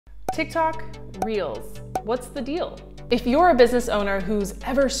TikTok, Reels, what's the deal? If you're a business owner who's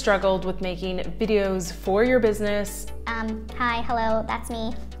ever struggled with making videos for your business, hi, hello, that's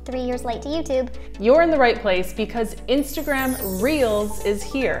me, 3 years late to YouTube. You're in the right place because Instagram Reels is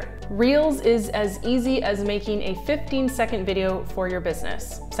here. Reels is as easy as making a 15-second video for your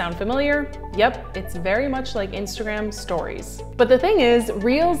business. Sound familiar? Yep, it's very much like Instagram stories. But the thing is,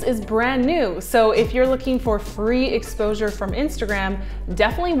 Reels is brand new. So if you're looking for free exposure from Instagram,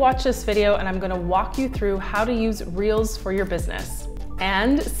 definitely watch this video and I'm gonna walk you through how to use Reels for your business.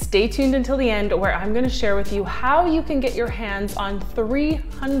 And stay tuned until the end where I'm gonna share with you how you can get your hands on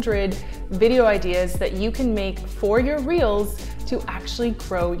 300 video ideas that you can make for your Reels to actually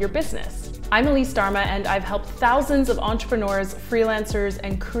grow your business. I'm Elise Dharma and I've helped thousands of entrepreneurs, freelancers,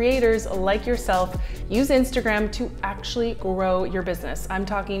 and creators like yourself use Instagram to actually grow your business. I'm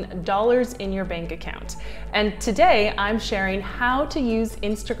talking dollars in your bank account. And today I'm sharing how to use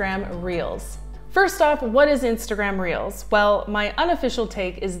Instagram Reels. First off, what is Instagram Reels? Well, my unofficial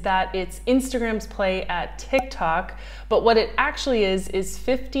take is that it's Instagram's play at TikTok, but what it actually is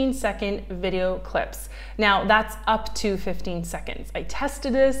 15-second video clips. Now, that's up to 15 seconds. I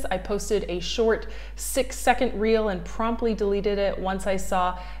tested this, I posted a short 6-second reel and promptly deleted it once I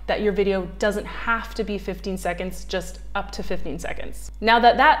saw that your video doesn't have to be 15 seconds, just up to 15 seconds. Now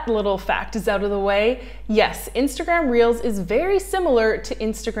that that little fact is out of the way, yes, Instagram Reels is very similar to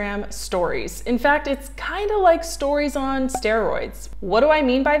Instagram Stories. In fact, it's kind of like stories on steroids. What do I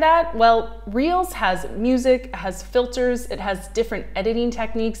mean by that? Well, Reels has music, has filters, it has different editing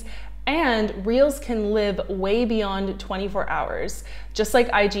techniques, and Reels can live way beyond 24 hours. Just like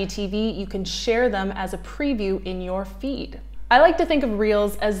IGTV, you can share them as a preview in your feed. I like to think of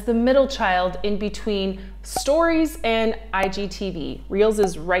Reels as the middle child in between Stories and IGTV. Reels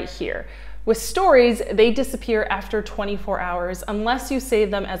is right here. With Stories, they disappear after 24 hours unless you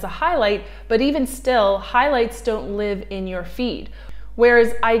save them as a highlight, but even still, highlights don't live in your feed.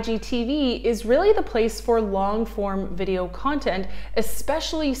 Whereas IGTV is really the place for long form video content,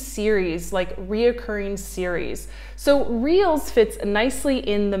 especially series, like reoccurring series. So Reels fits nicely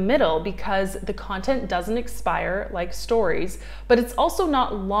in the middle because the content doesn't expire like Stories, but it's also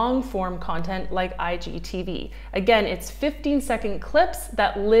not long form content like IGTV. Again, it's 15-second clips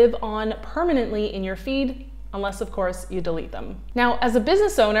that live on permanently in your feed, unless of course you delete them. Now, as a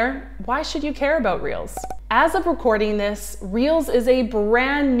business owner, why should you care about Reels? As of recording this, Reels is a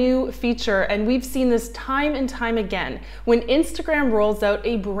brand new feature and we've seen this time and time again. When Instagram rolls out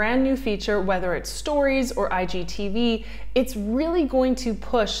a brand new feature, whether it's Stories or IGTV, it's really going to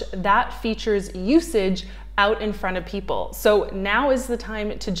push that feature's usage out in front of people. So now is the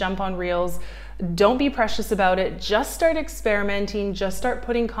time to jump on Reels. Don't be precious about it. Just start experimenting, just start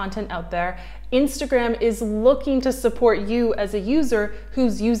putting content out there. Instagram is looking to support you as a user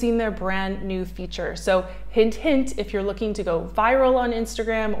who's using their brand new feature. So hint, hint, if you're looking to go viral on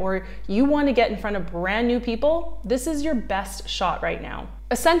Instagram or you want to get in front of brand new people, this is your best shot right now.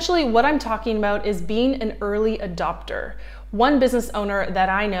 Essentially, what I'm talking about is being an early adopter. One business owner that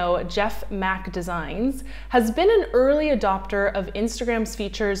I know, Jeff Mac Designs, has been an early adopter of Instagram's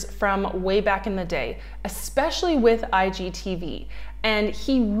features from way back in the day, especially with IGTV. And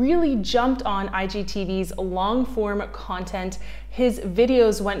he really jumped on IGTV's long form content. His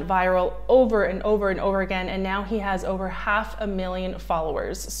videos went viral over and over and over again, and now he has over 500,000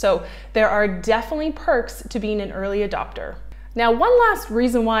 followers. So there are definitely perks to being an early adopter. Now, one last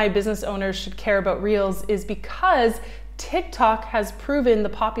reason why business owners should care about Reels is because TikTok has proven the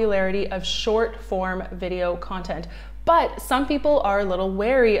popularity of short form video content. But some people are a little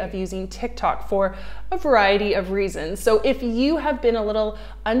wary of using TikTok for a variety of reasons. So if you have been a little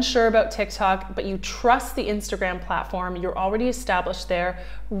unsure about TikTok, but you trust the Instagram platform, you're already established there,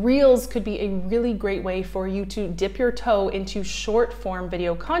 Reels could be a really great way for you to dip your toe into short form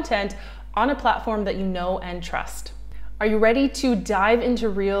video content on a platform that you know and trust. Are you ready to dive into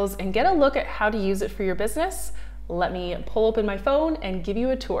Reels and get a look at how to use it for your business? Let me pull open my phone and give you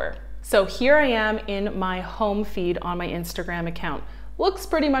a tour. So here I am in my home feed on my Instagram account. Looks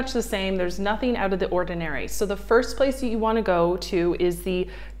pretty much the same. There's nothing out of the ordinary. So the first place that you want to go to is the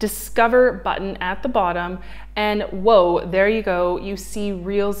Discover button at the bottom. And whoa, there you go. You see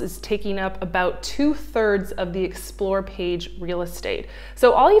Reels is taking up about 2/3 of the Explore page real estate.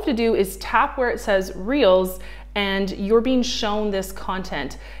 So all you have to do is tap where it says Reels and you're being shown this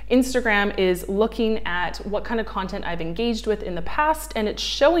content. Instagram is looking at what kind of content I've engaged with in the past, and it's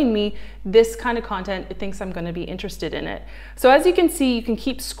showing me this kind of content. It thinks I'm going to be interested in it. So as you can see, you can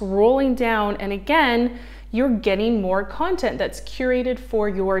keep scrolling down, and again, you're getting more content that's curated for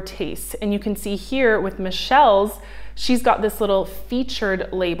your tastes. And you can see here with Michelle's, she's got this little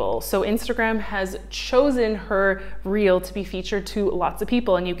featured label. So Instagram has chosen her reel to be featured to lots of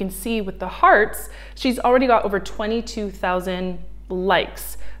people. And you can see with the hearts, she's already got over 22,000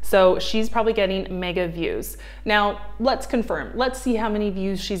 likes. So she's probably getting mega views. Now let's confirm. Let's see how many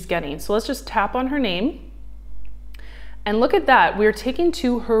views she's getting. So let's just tap on her name. And look at that, we're taken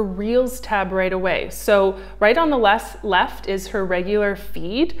to her Reels tab right away. So right on the left is her regular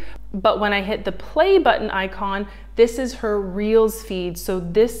feed, but when I hit the play button icon, this is her Reels feed. So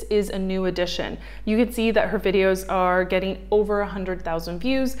this is a new addition. You can see that her videos are getting over 100,000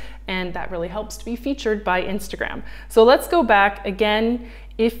 views, and that really helps to be featured by Instagram. So let's go back again.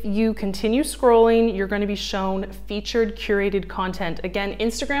 If you continue scrolling, you're going to be shown featured curated content. Again,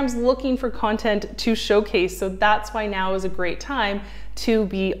 Instagram's looking for content to showcase, so that's why now is a great time to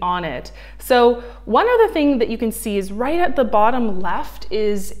be on it. So one other thing that you can see is right at the bottom left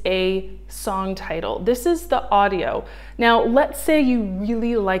is a song title. This is the audio. Now, let's say you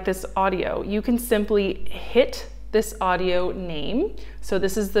really like this audio. You can simply hit this audio name. So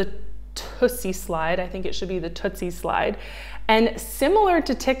this is the Tootsie slide. I think it should be the Tootsie slide. And similar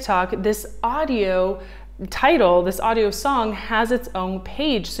to TikTok, this audio title, this audio song has its own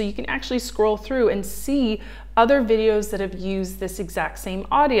page. So you can actually scroll through and see other videos that have used this exact same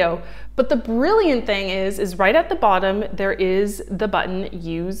audio. But the brilliant thing is right at the bottom, there is the button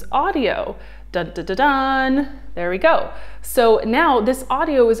Use Audio. Dun, dun, dun, dun. There we go. So now this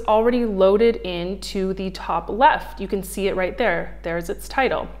audio is already loaded into the top left. You can see it right there. There's its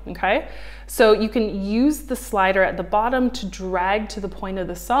title, okay? So you can use the slider at the bottom to drag to the point of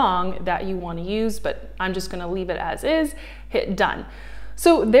the song that you want to use, but I'm just gonna leave it as is, hit done.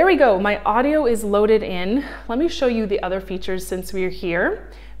 So there we go, my audio is loaded in. Let me show you the other features since we're here.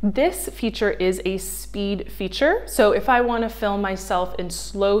 This feature is a speed feature. So if I want to film myself in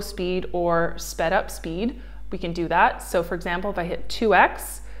slow speed or sped up speed, we can do that. So for example, if I hit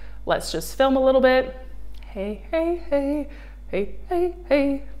 2x, let's just film a little bit. Hey, hey, hey, hey, hey,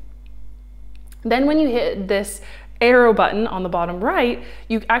 hey. Then when you hit this arrow button on the bottom right,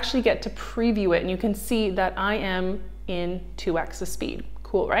 you actually get to preview it and you can see that I am in 2x the speed.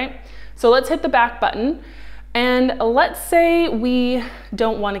 Cool, right? So let's hit the back button. And let's say we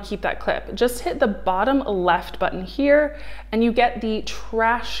don't want to keep that clip. Just hit the bottom left button here and you get the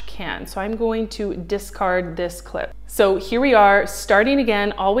trash can. So I'm going to discard this clip. So here we are starting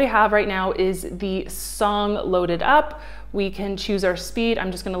again. All we have right now is the song loaded up. We can choose our speed. I'm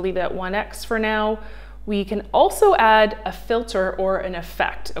just going to leave it at 1x for now. We can also add a filter or an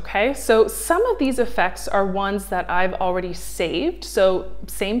effect, okay? So some of these effects are ones that I've already saved. So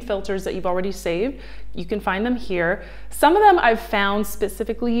same filters that you've already saved, you can find them here. Some of them I've found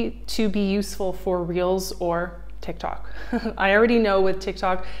specifically to be useful for Reels or TikTok. I already know with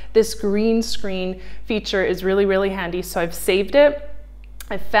TikTok, this green screen feature is really, really handy. So I've saved it,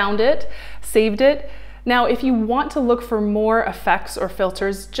 I've found it, saved it. Now, if you want to look for more effects or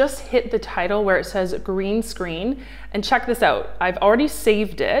filters, just hit the title where it says green screen and check this out. I've already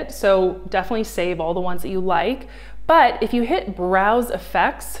saved it, so definitely save all the ones that you like. But if you hit browse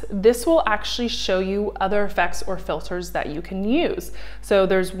effects, this will actually show you other effects or filters that you can use. So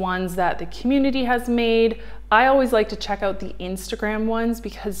there's ones that the community has made. I always like to check out the Instagram ones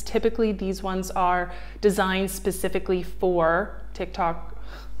because typically these ones are designed specifically for TikTok.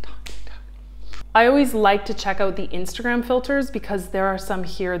 I always like to check out the Instagram filters because there are some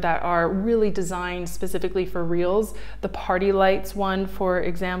here that are really designed specifically for Reels. The party lights one, for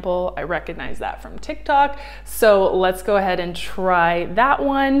example, I recognize that from TikTok. So let's go ahead and try that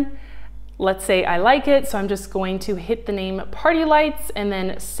one. Let's say I like it. So I'm just going to hit the name party lights and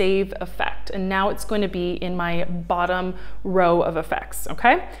then save effect. And now it's going to be in my bottom row of effects,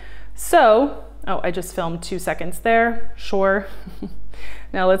 okay? So, oh, I just filmed 2 seconds there, sure.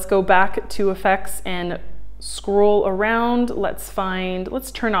 Now let's go back to effects and scroll around. Let's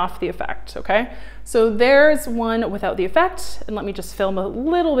turn off the effect, okay? So there's one without the effect, and let me just film a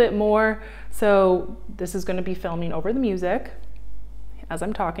little bit more. So this is gonna be filming over the music as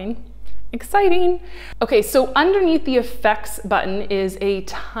I'm talking. Exciting. Okay, so underneath the effects button is a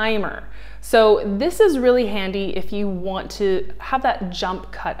timer. So this is really handy if you want to have that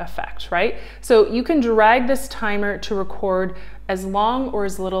jump cut effect, right? So you can drag this timer to record as long or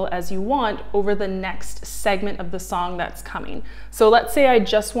as little as you want over the next segment of the song that's coming. So let's say I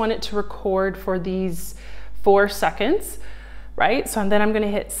just want it to record for these 4 seconds, right? So then I'm gonna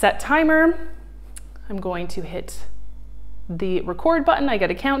hit set timer. I'm going to hit the record button. I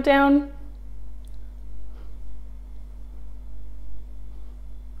get a countdown.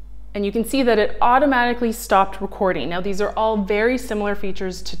 and you can see that it automatically stopped recording. Now, these are all very similar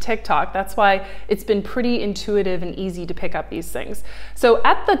features to TikTok. That's why it's been pretty intuitive and easy to pick up these things. So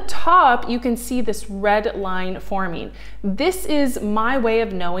at the top, you can see this red line forming. This is my way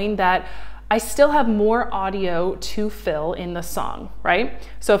of knowing that I still have more audio to fill in the song, right?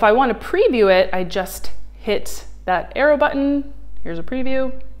 So if I want to preview it, I just hit that arrow button. Here's a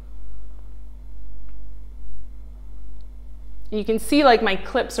preview. You can see like my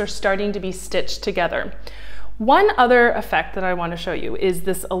clips are starting to be stitched together. One other effect that I want to show you is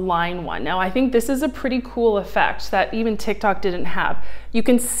this align one. Now, I think this is a pretty cool effect that even TikTok didn't have. You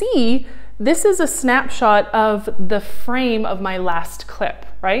can see this is a snapshot of the frame of my last clip,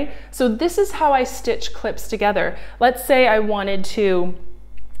 right? So this is how I stitch clips together. Let's say I wanted to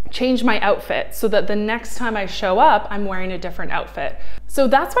change my outfit so that the next time I show up, I'm wearing a different outfit. So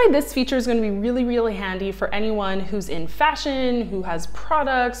that's why this feature is going to be really, really handy for anyone who's in fashion, who has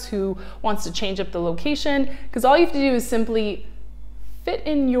products, who wants to change up the location, because all you have to do is simply fit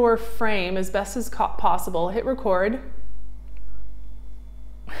in your frame as best as possible, hit record.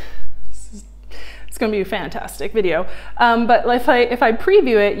 It's going to be a fantastic video. But if I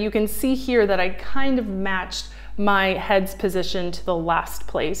preview it, you can see here that I kind of matched my head's position to the last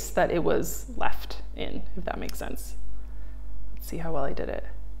place that it was left in, if that makes sense. Let's see how well I did it.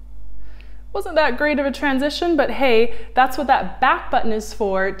 Wasn't that great of a transition, but hey, that's what that back button is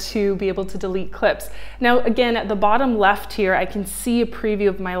for, to be able to delete clips. Now, again, at the bottom left here, I can see a preview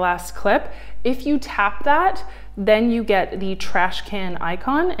of my last clip. If you tap that, then you get the trash can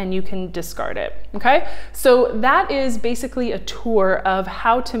icon and you can discard it, okay? So that is basically a tour of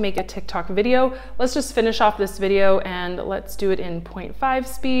how to make a TikTok video. Let's just finish off this video and let's do it in 0.5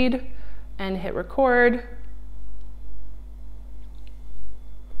 speed and hit record.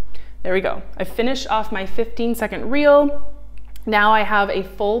 There we go. I finished off my 15-second reel. Now I have a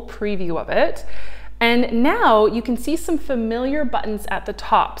full preview of it. And now you can see some familiar buttons at the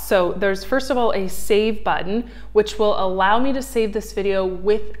top. So there's first of all a save button, which will allow me to save this video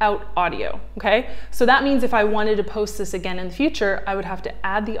without audio, okay? So that means if I wanted to post this again in the future, I would have to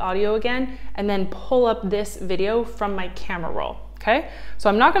add the audio again and then pull up this video from my camera roll. Okay, so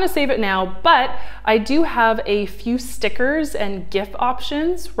I'm not going to save it now, but I do have a few stickers and GIF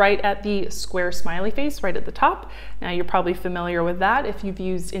options right at the square smiley face right at the top. Now you're probably familiar with that if you've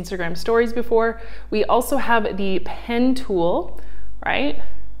used Instagram stories before. We also have the pen tool, right?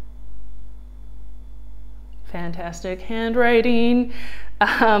 Fantastic handwriting.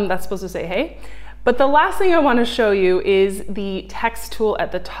 That's supposed to say hey. But the last thing I want to show you is the text tool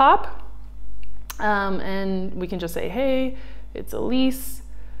at the top. And we can just say, hey, it's Elise.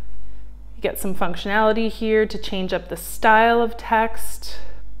 You get some functionality here to change up the style of text.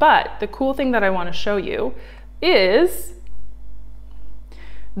 But the cool thing that I want to show you is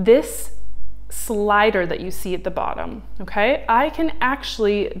this slider that you see at the bottom, okay? I can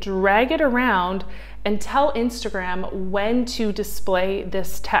actually drag it around and tell Instagram when to display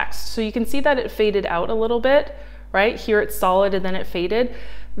this text. So you can see that it faded out a little bit, right? Here it's solid and then it faded.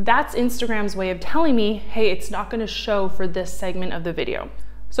 That's Instagram's way of telling me, hey, it's not going to show for this segment of the video.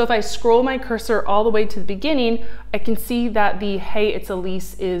 So if I scroll my cursor all the way to the beginning, I can see that the hey, it's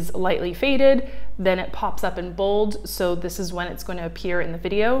Elise is lightly faded, then it pops up in bold. So this is when it's going to appear in the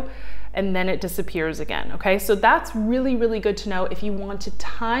video, and then it disappears again. Okay, so that's really, really good to know if you want to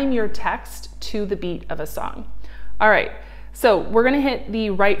time your text to the beat of a song. All right, so we're going to hit the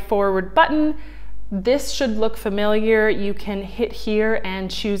right forward button. This should look familiar. You can hit here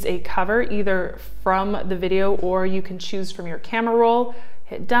and choose a cover either from the video or you can choose from your camera roll.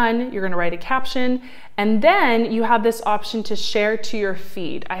 Hit done, you're gonna write a caption, and then you have this option to share to your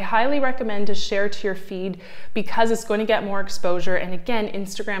feed. I highly recommend to share to your feed because it's going to get more exposure, and again,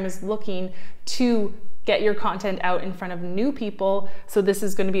 Instagram is looking to get your content out in front of new people, so this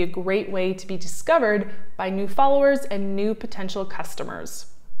is going to be a great way to be discovered by new followers and new potential customers.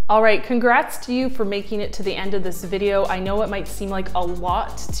 All right, congrats to you for making it to the end of this video. I know it might seem like a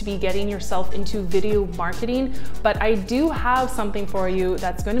lot to be getting yourself into video marketing, but I do have something for you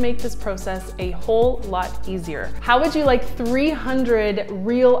that's going to make this process a whole lot easier. How would you like 300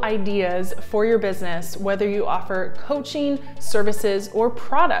 real ideas for your business, whether you offer coaching, services, or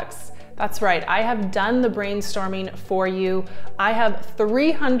products? That's right, I have done the brainstorming for you. I have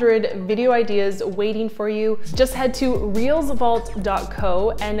 300 video ideas waiting for you. Just head to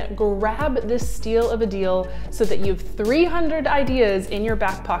reelsvault.co and grab this steal of a deal so that you have 300 ideas in your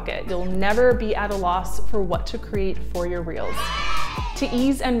back pocket. You'll never be at a loss for what to create for your reels. To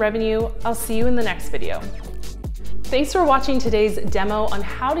ease and revenue, I'll see you in the next video. Thanks for watching today's demo on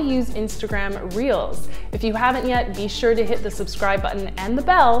how to use Instagram Reels. If you haven't yet, be sure to hit the subscribe button and the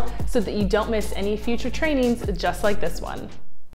bell so that you don't miss any future trainings just like this one.